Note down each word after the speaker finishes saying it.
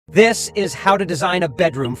This is how to design a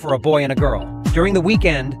bedroom for a boy and a girl. During the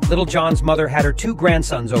weekend, Little John's mother had her two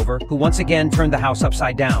grandsons over, who once again turned the house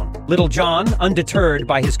upside down. Little John, undeterred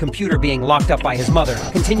by his computer being locked up by his mother,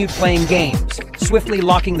 continued playing games, swiftly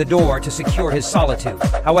locking the door to secure his solitude.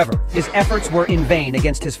 However, his efforts were in vain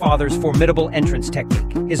against his father's formidable entrance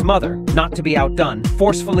technique. His mother, not to be outdone,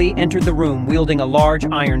 forcefully entered the room wielding a large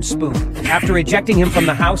iron spoon. After ejecting him from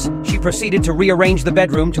the house, she proceeded to rearrange the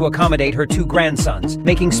bedroom to accommodate her two grandsons,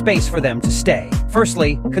 making space for them to stay.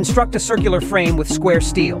 Firstly, construct a circular frame with square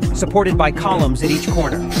steel, supported by columns at each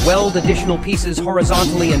corner. Weld additional pieces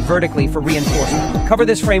horizontally and vertically for reinforcement. Cover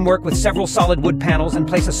this framework with several solid wood panels and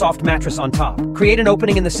place a soft mattress on top. Create an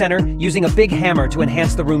opening in the center using a big hammer to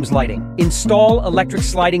enhance the room's lighting. Install electric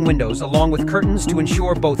sliding windows along with curtains to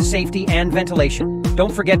ensure both safety and ventilation.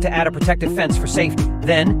 Don't forget to add a protective fence for safety.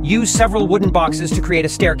 Then, use several wooden boxes to create a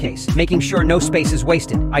staircase, making sure no space is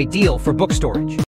wasted, ideal for book storage.